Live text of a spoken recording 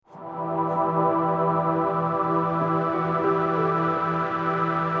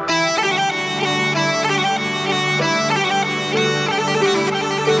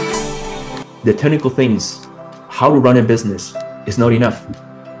the technical things, how to run a business is not enough.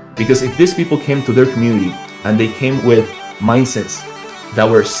 Because if these people came to their community and they came with mindsets that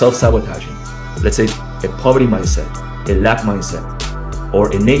were self-sabotaging, let's say a poverty mindset, a lack mindset,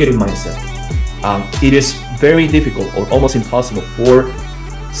 or a negative mindset, it is very difficult or almost impossible for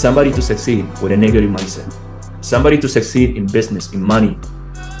somebody to succeed with a negative mindset. Somebody to succeed in business, in money,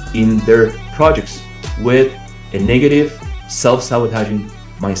 in their projects with a negative, self-sabotaging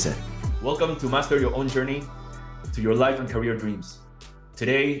mindset. Welcome to Master Your Own Journey to your life and career dreams.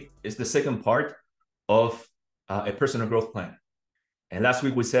 Today is the second part of a personal growth plan. And last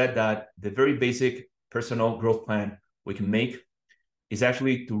week we said that the very basic personal growth plan we can make is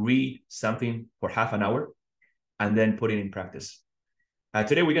actually to read something for half an hour and then put it in practice.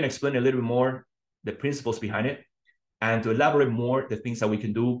 Today we're going to explain a little bit more the principles behind it and to elaborate more the things that we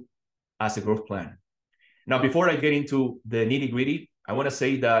can do as a growth plan. Now, before I get into the nitty-gritty, I want to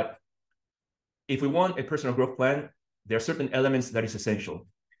say that if we want a personal growth plan, there are certain elements that is essential.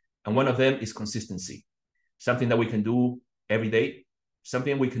 And one of them is consistency, something that we can do every day,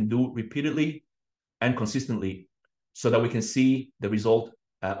 something we can do repeatedly and consistently so that we can see the result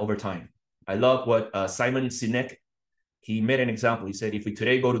over time. I love what Simon Sinek, he made an example. He said, if we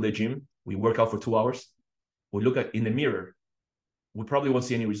today go to the gym, we work out for 2 hours, we look at in the mirror, we probably won't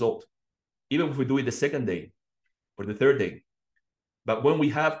see any result, even if we do it the second day or the third day. But when we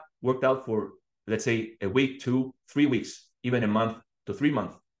have worked out for, let's say, a week, 2, 3 weeks, even a month to 3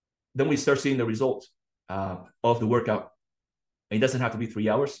 months, then we start seeing the results of the workout. It doesn't have to be 3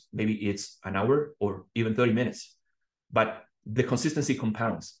 hours. Maybe it's an hour or even 30 minutes. But the consistency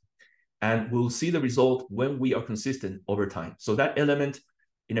compounds. And we'll see the result when we are consistent over time. So that element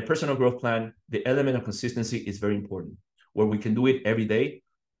in a personal growth plan, the element of consistency is very important, where we can do it every day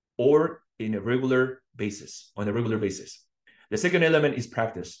or on a regular basis. The second element is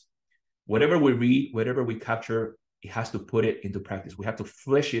practice. Whatever we read, whatever we capture, it has to put it into practice. We have to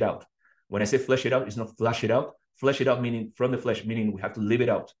flesh it out. When I say flesh it out, it's not flash it out. Flesh it out meaning from the flesh, meaning we have to live it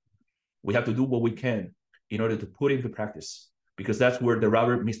out. We have to do what we can in order to put it into practice, because that's where the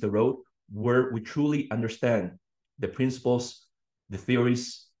rubber meets the road, where we truly understand the principles, the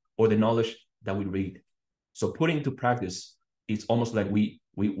theories, or the knowledge that we read. So putting into practice, it's almost like we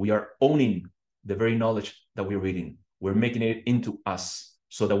are owning the very knowledge that we're reading. We're making it into us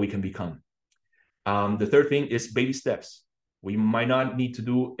so that we can become. The third thing is baby steps. We might not need to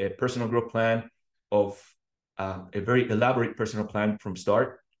do a personal growth plan of a very elaborate personal plan from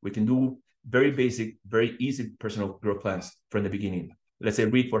start. We can do very basic, very easy personal growth plans from the beginning. Let's say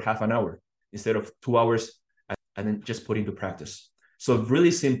read for half an hour instead of 2 hours and then just put into practice. So really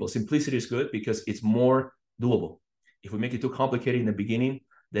simple. Simplicity is good because it's more doable. If we make it too complicated in the beginning,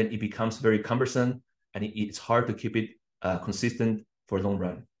 then it becomes very cumbersome and it's hard to keep it consistent for a long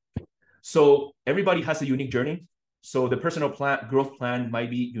run. So everybody has a unique journey. So the personal growth plan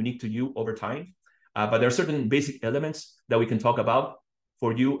might be unique to you over time, but there are certain basic elements that we can talk about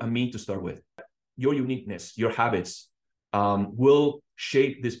for you and me to start with. Your uniqueness, your habits will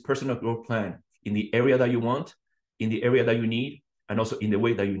shape this personal growth plan in the area that you want, in the area that you need, and also in the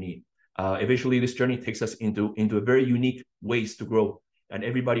way that you need. Eventually, this journey takes us into a very unique ways to grow, and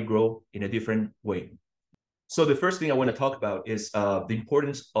everybody grow in a different way. So the first thing I want to talk about is the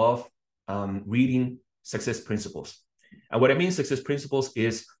importance of reading success principles. And what I mean success principles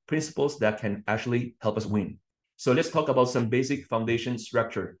is principles that can actually help us win. So let's talk about some basic foundation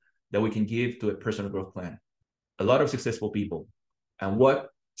structure that we can give to a personal growth plan. A lot of successful people and what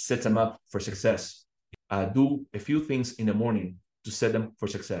sets them up for success do a few things in the morning to set them for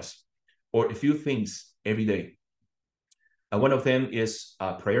success, or a few things every day. One of them is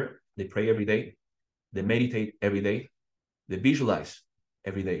prayer. They pray every day. They meditate every day. They visualize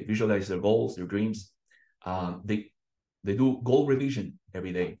every day, visualize their goals, their dreams. They do goal revision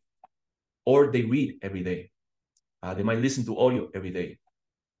every day, or they read every day. They might listen to audio every day,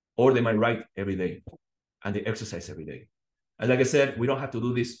 or they might write every day, and they exercise every day. And like I said, we don't have to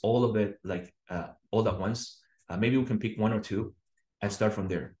do this all of it like all at once. Maybe we can pick one or two and start from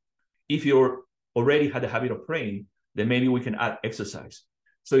there. If you're already had the habit of praying, then maybe we can add exercise.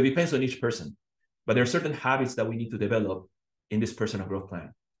 So it depends on each person. But there are certain habits that we need to develop in this personal growth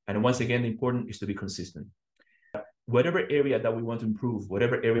plan. And once again, the important is to be consistent. Whatever area that we want to improve,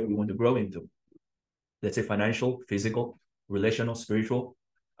 whatever area we want to grow into, let's say financial, physical, relational, spiritual,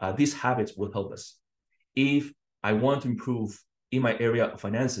 these habits will help us. If I want to improve in my area of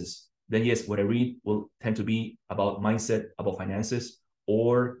finances, then yes, what I read will tend to be about mindset, about finances,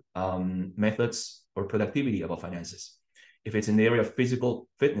 or methods or productivity about finances. If it's in the area of physical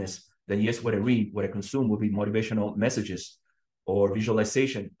fitness, then yes, what I read, what I consume will be motivational messages or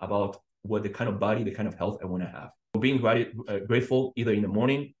visualization about what the kind of body, the kind of health I want to have. Being grateful either in the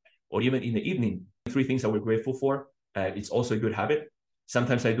morning or even in the evening. 3 things that we're grateful for. It's also a good habit.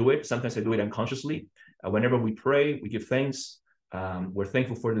 Sometimes I do it. Sometimes I do it unconsciously. Whenever we pray, we give thanks. We're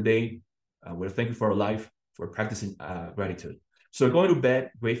thankful for the day. We're thankful for our life, for practicing gratitude. So going to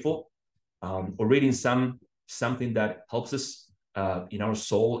bed grateful, or reading something that helps us in our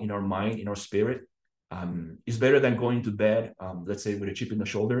soul, in our mind, in our spirit, is better than going to bed, let's say, with a chip in the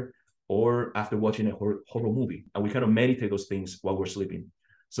shoulder, or after watching a horror movie. And we kind of meditate those things while we're sleeping.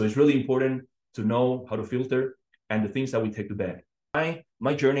 So it's really important to know how to filter and the things that we take to bed.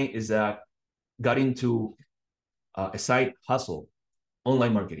 My journey is that got into a side hustle,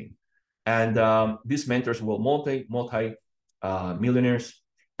 online marketing. And these mentors were multi millionaires,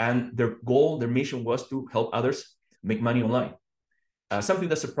 and their goal, their mission was to help others make money online. Something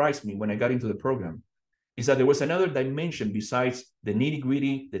that surprised me when I got into the program is that there was another dimension besides the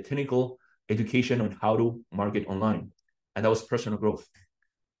nitty-gritty, the technical education on how to market online, and that was personal growth.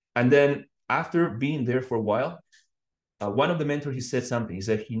 And then after being there for a while, one of the mentors, he said something. He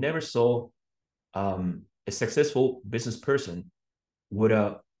said he never saw a successful business person with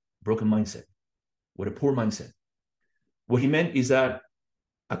a broken mindset, with a poor mindset. What he meant is that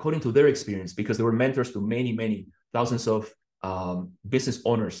according to their experience, because they were mentors to many thousands of business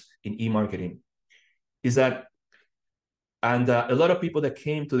owners in e-marketing, is that, and a lot of people that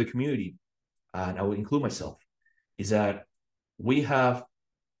came to the community, and I will include myself, is that we have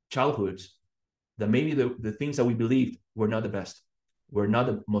childhoods that maybe the things that we believed were not the best, were not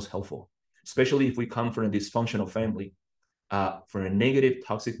the most helpful, especially if we come from a dysfunctional family, from a negative,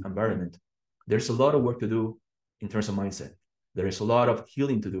 toxic environment. There's a lot of work to do in terms of mindset. There is a lot of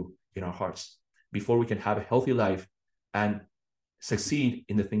healing to do in our hearts before we can have a healthy life and succeed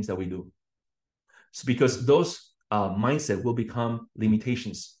in the things that we do. So because those mindset will become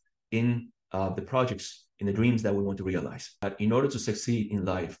limitations in the projects, in the dreams that we want to realize. But in order to succeed in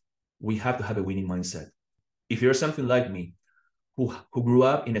life, we have to have a winning mindset. If you're something like me, who grew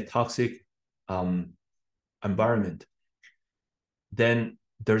up in a toxic environment, then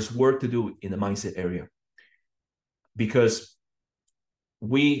there's work to do in the mindset area, because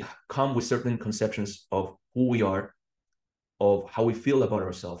we come with certain conceptions of who we are, of how we feel about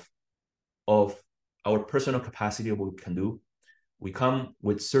ourselves, of our personal capacity of what we can do. We come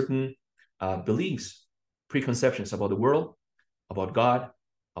with certain beliefs, preconceptions about the world, about God,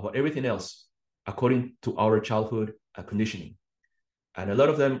 about everything else, according to our childhood conditioning. And a lot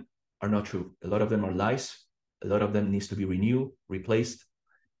of them are not true. A lot of them are lies. A lot of them needs to be renewed, replaced.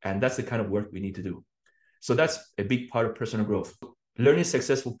 And that's the kind of work we need to do. So that's a big part of personal growth. Learning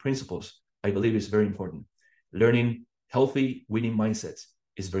successful principles, I believe, is very important. Learning healthy winning mindsets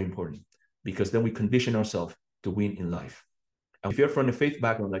is very important, because then we condition ourselves to win in life. And if you're from a faith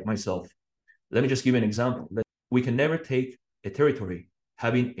background like myself, let me just give you an example. We can never take a territory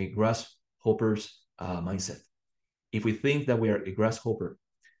having a grasshopper's mindset. If we think that we are a grasshopper,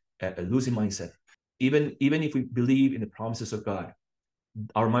 a losing mindset, even if we believe in the promises of God,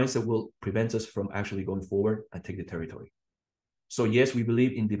 our mindset will prevent us from actually going forward and take the territory. So yes, we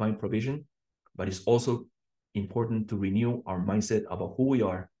believe in divine provision, but it's also important to renew our mindset about who we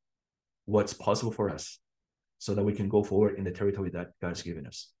are, what's possible for us, so that we can go forward in the territory that God has given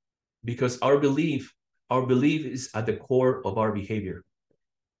us. Because our belief is at the core of our behavior.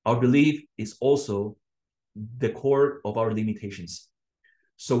 Our belief is also the core of our limitations.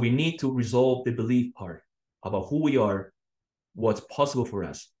 So we need to resolve the belief part about who we are, what's possible for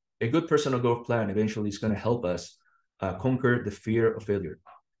us. A good personal growth plan eventually is going to help us conquer the fear of failure.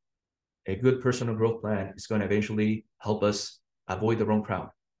 A good personal growth plan is going to eventually help us avoid the wrong crowd.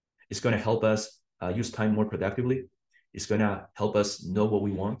 It's going to help us use time more productively. It's going to help us know what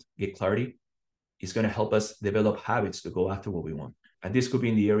we want, get clarity. It's going to help us develop habits to go after what we want. And this could be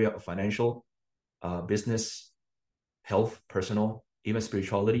in the area of financial, business, health, personal, even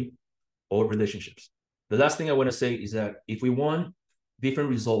spirituality, or relationships. The last thing I want to say is that if we want different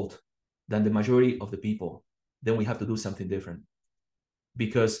result than the majority of the people, then we have to do something different.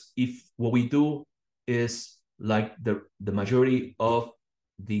 Because if what we do is like the majority of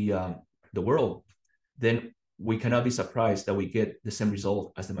the world, then we cannot be surprised that we get the same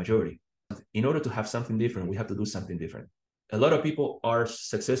result as the majority. In order to have something different, we have to do something different. A lot of people are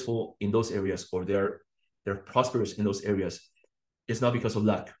successful in those areas, or they're prosperous in those areas. It's not because of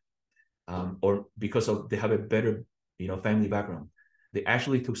luck, or because of they have a better, family background. They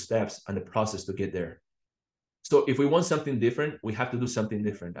actually took steps and the process to get there. So if we want something different, we have to do something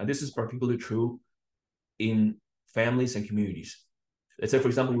different. And this is particularly true in families and communities. Let's say, for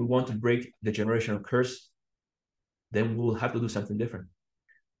example, we want to break the generational curse, then we'll have to do something different.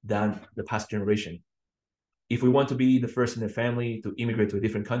 than the past generation. If we want to be the first in the family to immigrate to a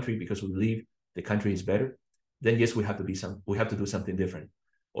different country because we believe the country is better, then yes, we have to do something different.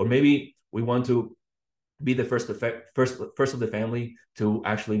 Or maybe we want to be the first of the family to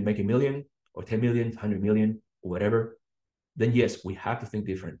actually make 1 million or 10 million, 100 million, or whatever. Then yes, we have to think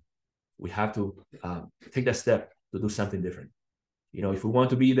different. We have to take that step to do something different. If we want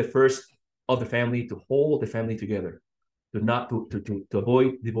to be the first of the family to hold the family together, to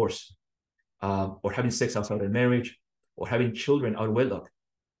avoid divorce, or having sex outside of marriage, or having children out of wedlock,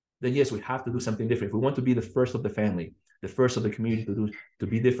 then yes, we have to do something different. If we want to be the first of the family, the first of the community to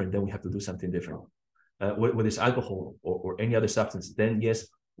be different, then we have to do something different. Whether it's alcohol or any other substance, then yes,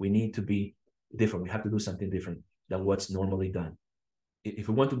 we need to be different. We have to do something different than what's normally done. If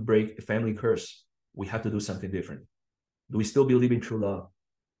we want to break a family curse, we have to do something different. Do we still believe in true love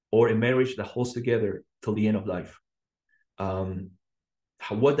or a marriage that holds together till the end of life?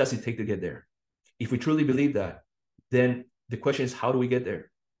 What does it take to get there? If we truly believe that, then the question is, how do we get there?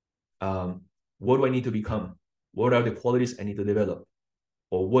 What do I need to become? What are the qualities I need to develop?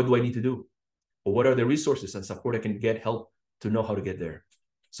 Or what do I need to do? Or what are the resources and support I can get help to know how to get there?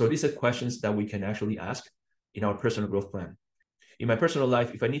 So these are questions that we can actually ask in our personal growth plan. In my personal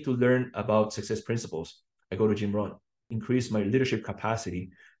life, if I need to learn about success principles, I go to Jim Rohn. Increase my leadership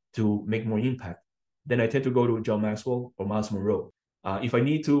capacity to make more impact, then I tend to go to John Maxwell or Miles Monroe. If I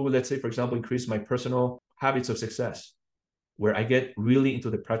need to, let's say, for example, increase my personal habits of success, where I get really into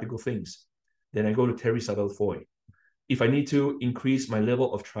the practical things, then I go to Terry Savelle Foy. If I need to increase my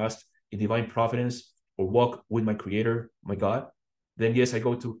level of trust in divine providence or walk with my creator, my God, then yes, I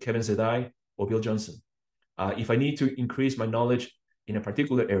go to Kevin Zadai or Bill Johnson. If I need to increase my knowledge in a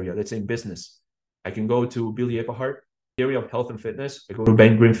particular area, let's say in business, I can go to Billy Epperhart. The area of health and fitness, I go to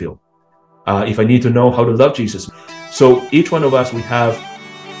Ben Greenfield. If I need to know how to love Jesus. So each one of us, we have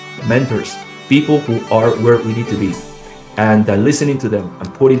mentors, people who are where we need to be. And listening to them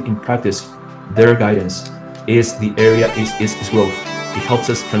and putting in practice their guidance is the area, is growth. It helps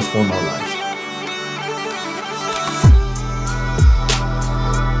us transform our lives.